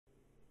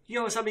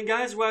Yo, what's happening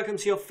guys? Welcome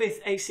to your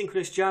 5th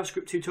asynchronous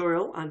JavaScript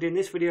tutorial, and in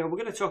this video we're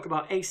going to talk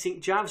about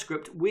async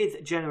JavaScript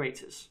with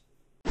generators.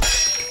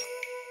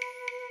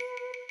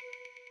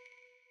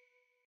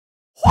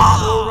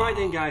 Alright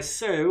then guys,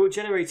 so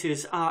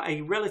generators are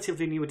a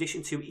relatively new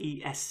addition to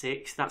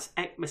ES6, that's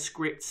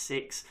ECMAScript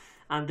 6,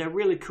 and they're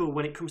really cool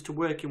when it comes to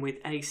working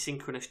with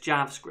asynchronous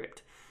JavaScript.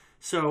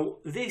 So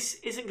this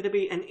isn't going to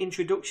be an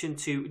introduction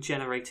to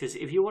generators.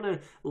 If you want to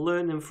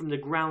learn them from the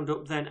ground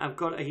up, then I've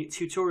got a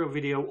tutorial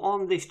video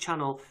on this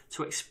channel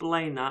to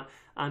explain that,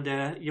 and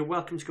you're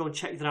welcome to go and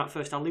check that out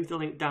first. I'll leave the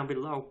link down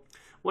below.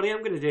 What I am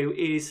going to do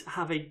is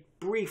have a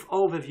brief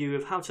overview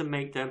of how to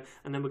make them,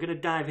 and then we're going to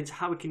dive into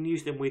how we can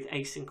use them with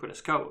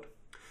asynchronous code.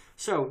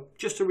 So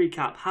just to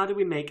recap, how do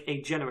we make a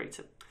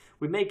generator?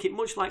 We make it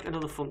much like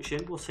another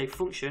function. We'll say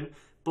function,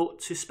 but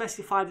to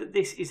specify that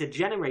this is a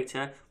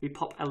generator, we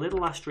pop a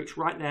little asterisk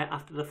right there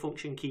after the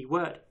function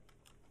keyword.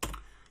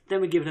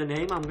 Then we give it a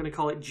name. I'm going to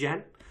call it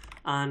gen,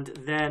 and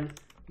then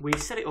we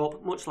set it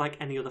up much like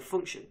any other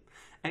function,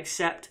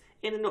 except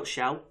in a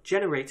nutshell,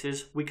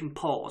 generators we can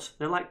pause.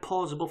 They're like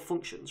pausable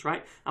functions,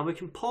 right? And we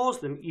can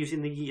pause them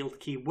using the yield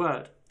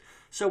keyword.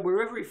 So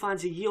wherever it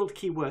finds a yield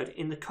keyword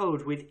in the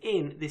code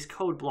within this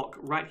code block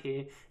right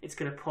here, it's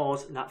going to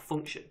pause that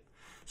function.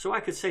 So I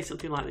could say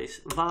something like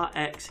this: var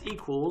x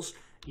equals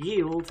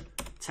yield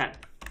 10.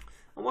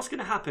 And what's going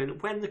to happen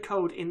when the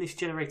code in this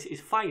generator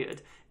is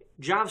fired?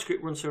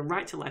 JavaScript runs from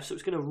right to left, so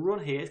it's going to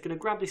run here, it's going to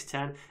grab this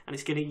 10 and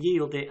it's going to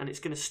yield it, and it's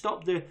going to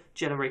stop the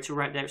generator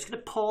right there. It's going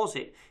to pause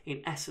it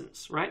in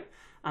essence, right?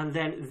 And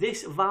then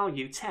this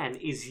value 10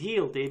 is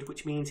yielded,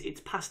 which means it's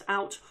passed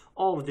out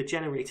of the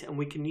generator and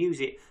we can use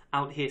it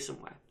out here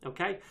somewhere,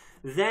 okay?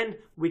 Then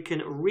we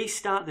can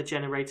restart the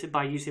generator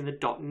by using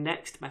the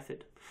 .next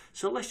method.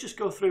 So let's just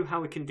go through how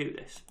we can do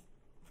this.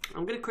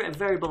 I'm going to create a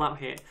variable out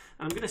here, and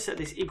I'm going to set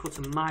this equal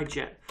to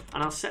myGen,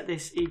 and I'll set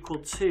this equal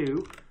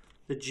to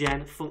the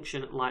gen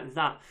function like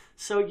that.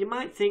 So you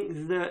might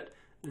think that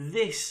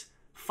this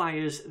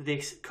fires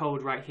this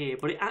code right here,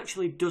 but it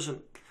actually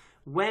doesn't.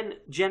 When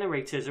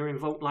generators are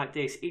invoked like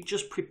this, it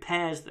just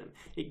prepares them,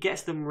 it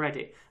gets them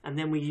ready, and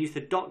then we use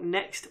the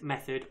 .next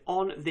method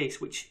on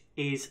this, which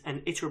is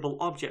an iterable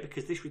object,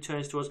 because this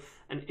returns to us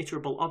an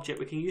iterable object.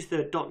 We can use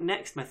the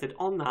 .next method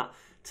on that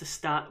to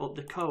start up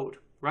the code,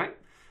 right?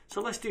 So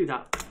let's do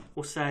that.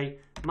 We'll say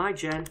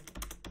mygen.next,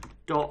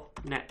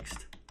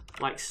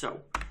 like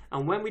so.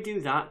 And when we do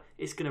that,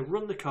 it's going to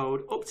run the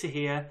code up to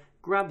here,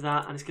 grab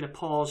that, and it's going to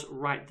pause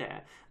right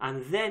there.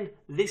 And then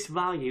this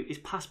value is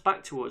passed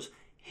back to us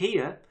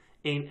here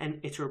in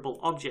an iterable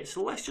object.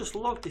 So let's just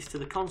log this to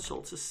the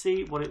console to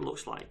see what it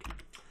looks like.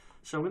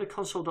 So I'm going to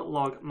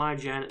console.log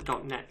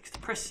mygen.next.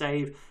 Press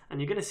save,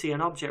 and you're going to see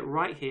an object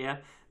right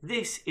here.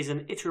 This is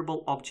an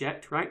iterable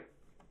object, right?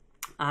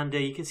 And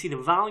you can see the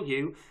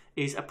value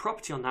is a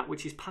property on that,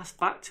 which is passed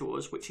back to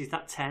us, which is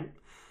that 10.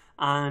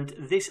 And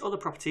this other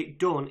property,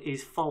 done,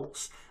 is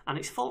false. And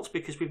it's false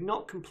because we've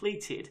not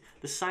completed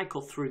the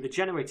cycle through the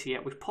generator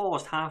yet. We've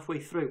paused halfway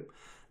through.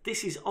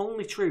 This is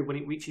only true when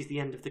it reaches the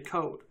end of the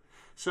code.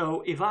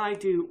 So if I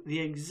do the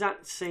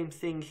exact same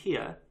thing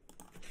here,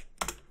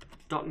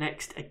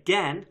 .next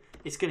again,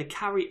 it's going to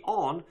carry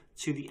on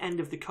to the end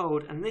of the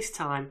code, and this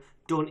time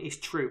done is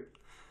true.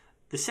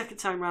 The second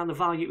time around, the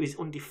value is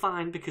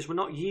undefined because we're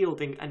not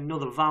yielding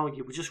another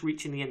value. We're just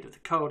reaching the end of the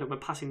code and we're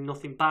passing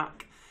nothing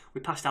back. We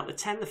passed out the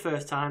 10 the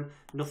first time,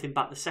 nothing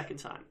back the second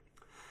time.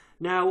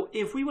 Now,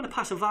 if we want to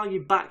pass a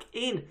value back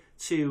in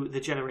to the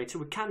generator,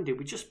 we can do.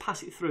 We just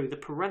pass it through the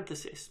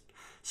parenthesis.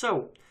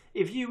 So,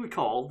 if you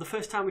recall, the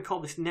first time we call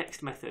this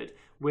next method,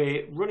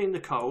 we're running the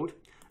code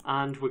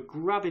and we're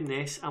grabbing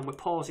this and we're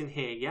pausing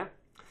here, yeah?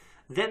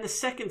 Then the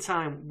second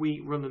time we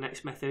run the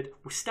next method,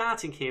 we're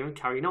starting here and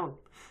carrying on.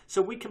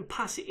 So we can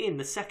pass it in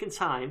the second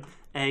time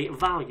a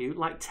value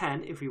like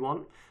 10 if we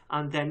want,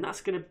 and then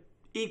that's going to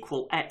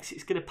equal x.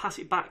 It's going to pass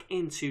it back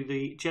into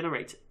the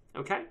generator,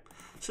 okay?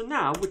 So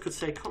now we could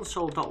say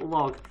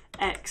console.log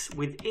x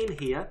within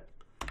here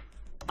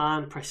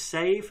and press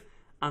save,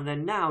 and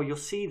then now you'll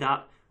see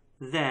that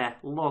there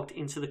logged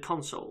into the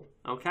console,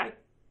 okay?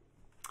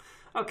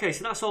 Okay,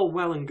 so that's all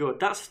well and good.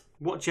 That's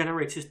what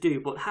generators do,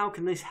 but how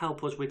can this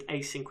help us with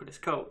asynchronous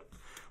code?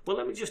 Well,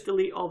 let me just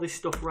delete all this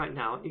stuff right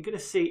now. You're going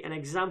to see an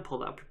example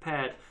that I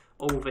prepared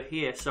over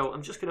here. So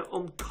I'm just going to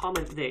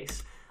uncomment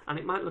this, and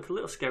it might look a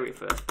little scary at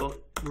first, but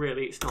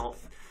really it's not.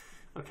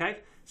 Okay,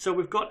 so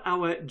we've got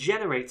our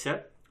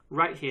generator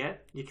right here.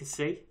 You can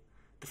see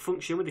the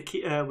function with the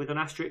key, with an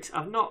asterisk.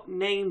 I've not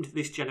named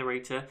this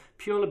generator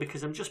purely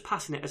because I'm just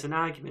passing it as an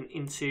argument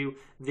into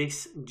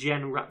this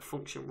gen wrap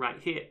function right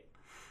here.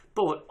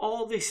 But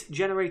all this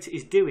generator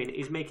is doing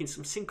is making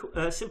some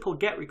simple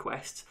GET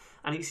requests,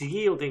 and it's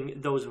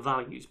yielding those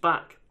values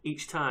back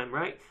each time,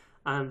 right?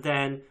 And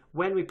then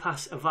when we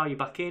pass a value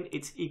back in,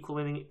 it's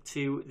equaling it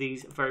to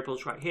these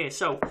variables right here.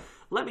 So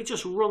let me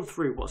just run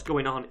through what's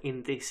going on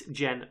in this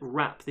gen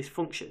wrap, this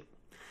function.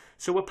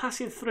 So we're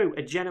passing through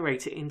a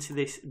generator into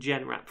this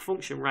gen wrap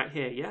function right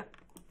here, yeah?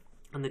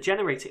 And the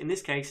generator in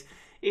this case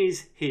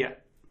is here.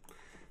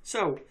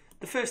 So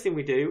the first thing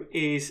we do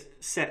is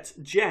set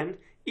gen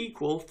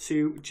equal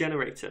to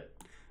generator,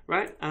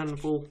 right? And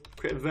we'll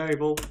create a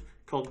variable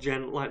called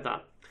gen like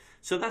that.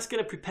 So that's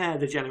going to prepare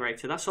the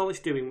generator. That's all it's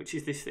doing, which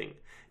is this thing.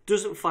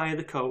 Doesn't fire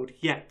the code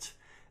yet.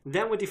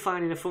 Then we're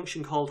defining a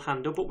function called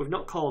handle, but we've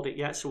not called it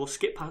yet, so we'll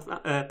skip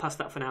past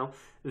that for now.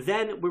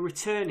 Then we're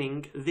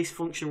returning this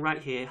function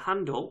right here,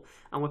 handle,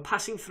 and we're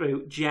passing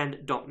through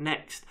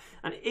gen.next.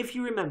 And if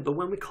you remember,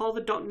 when we call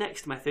the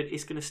 .next method,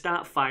 it's going to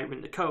start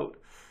firing the code.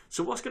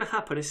 So what's going to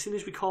happen as soon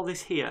as we call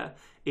this here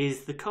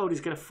is the code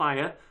is going to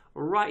fire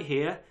right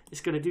here.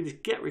 It's going to do this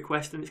get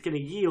request and it's going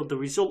to yield the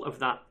result of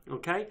that.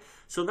 Okay,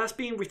 so that's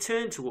being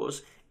returned to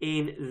us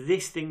in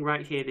this thing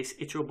right here, this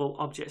iterable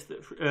object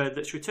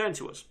that's returned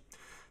to us.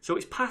 So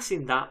it's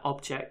passing that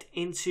object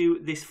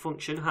into this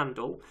function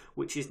handle,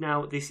 which is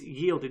now this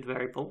yielded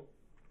variable.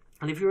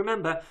 And if you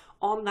remember,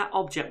 on that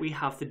object we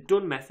have the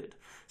done method.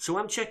 So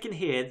I'm checking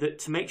here that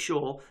to make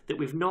sure that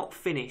we've not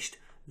finished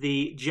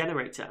the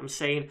generator. I'm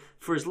saying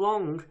for as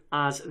long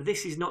as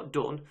this is not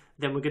done,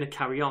 then we're going to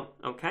carry on.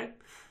 Okay,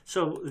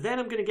 so then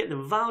I'm going to get the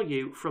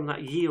value from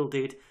that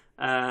yielded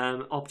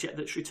object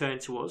that's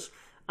returned to us,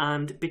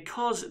 and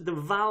because the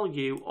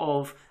value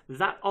of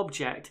that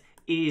object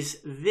is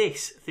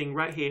this thing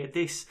right here,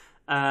 this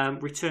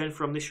return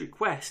from this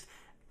request,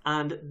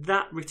 and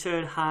that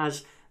return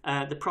has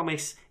the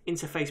promise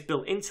interface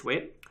built into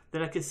it,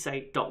 then I can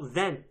say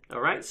 .then.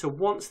 All right, so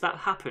once that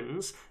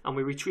happens and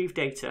we retrieve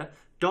data,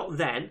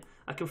 .then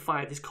I can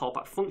fire this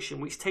callback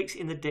function, which takes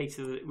in the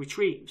data that it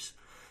retrieves.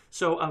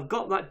 So I've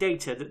got that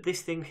data that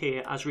this thing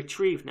here has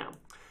retrieved now.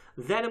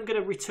 Then I'm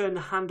going to return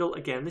the handle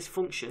again, this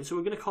function. So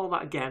we're going to call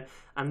that again,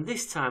 and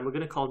this time we're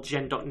going to call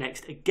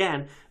gen.next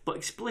again, but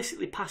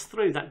explicitly pass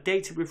through that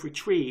data we've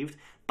retrieved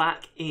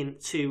back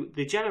into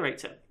the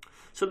generator.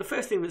 So the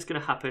first thing that's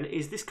going to happen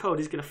is this code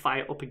is going to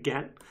fire up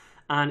again,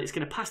 and it's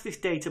going to pass this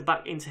data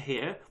back into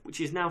here,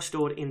 which is now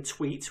stored in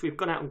tweets. We've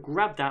gone out and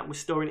grabbed that and we're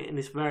storing it in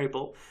this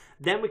variable.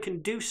 Then we can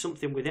do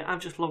something with it.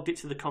 I've just logged it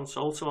to the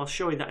console, so I'll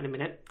show you that in a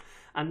minute.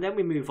 And then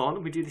we move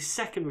on, we do the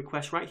second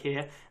request right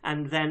here,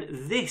 and then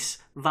this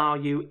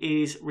value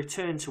is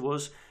returned to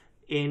us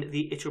in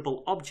the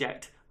iterable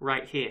object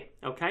right here.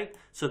 Okay,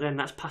 so then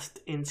that's passed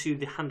into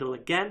the handle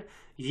again,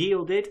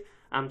 yielded.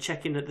 I'm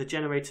checking that the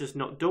generator's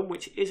not done,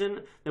 which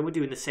isn't. Then we're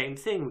doing the same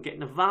thing. We're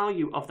getting the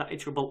value of that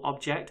iterable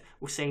object.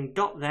 We're saying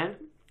 .then,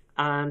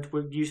 and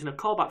we're using a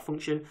callback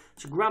function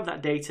to grab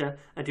that data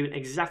and doing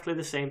exactly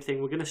the same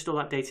thing. We're going to store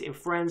that data in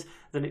friends.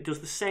 Then it does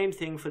the same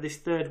thing for this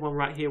third one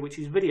right here, which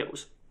is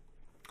videos.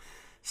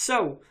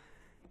 So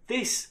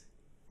this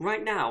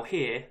right now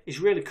here is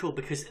really cool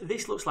because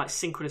this looks like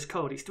synchronous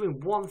code. It's doing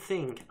one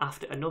thing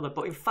after another,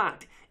 but in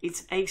fact,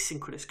 it's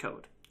asynchronous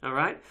code. All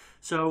right,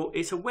 so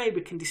it's a way we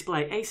can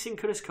display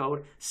asynchronous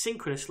code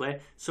synchronously,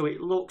 so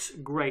it looks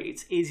great.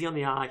 It's easy on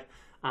the eye,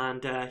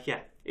 and yeah,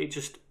 it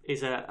just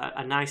is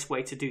a nice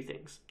way to do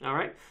things. All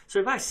right, so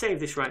if I save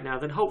this right now,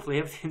 then hopefully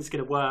everything's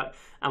going to work,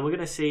 and we're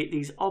going to see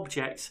these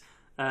objects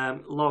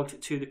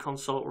logged to the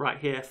console right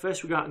here.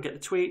 First, we go out and get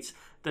the tweets,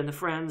 then the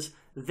friends,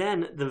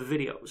 then the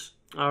videos.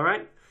 All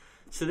right,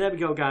 so there we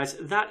go, guys.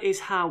 That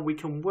is how we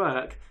can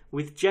work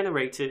with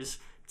generators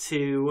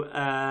to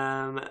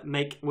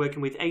make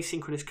working with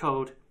asynchronous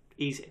code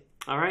easy.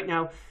 All right,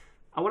 now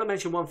I want to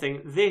mention one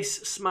thing. This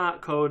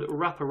smart code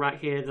wrapper right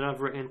here that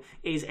I've written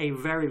is a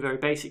very, very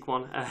basic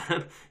one.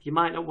 You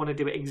might not want to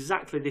do it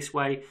exactly this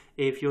way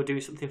if you're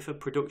doing something for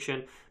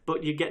production,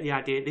 but you get the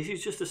idea. This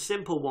is just a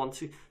simple one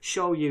to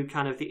show you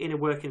kind of the inner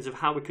workings of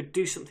how we could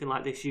do something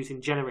like this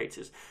using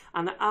generators.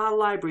 And there are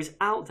libraries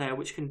out there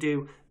which can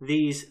do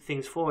these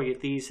things for you,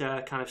 these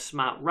kind of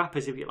smart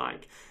wrappers, if you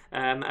like.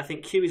 I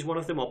think Q is one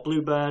of them, or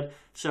Bluebird.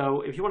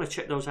 So if you want to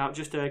check those out,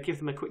 just give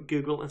them a quick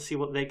Google and see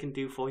what they can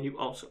do for you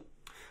also.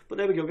 But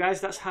there we go,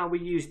 guys. That's how we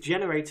use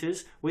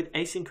generators with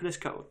asynchronous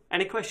code.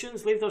 Any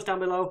questions? Leave those down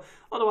below.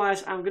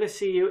 Otherwise, I'm going to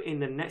see you in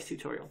the next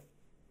tutorial.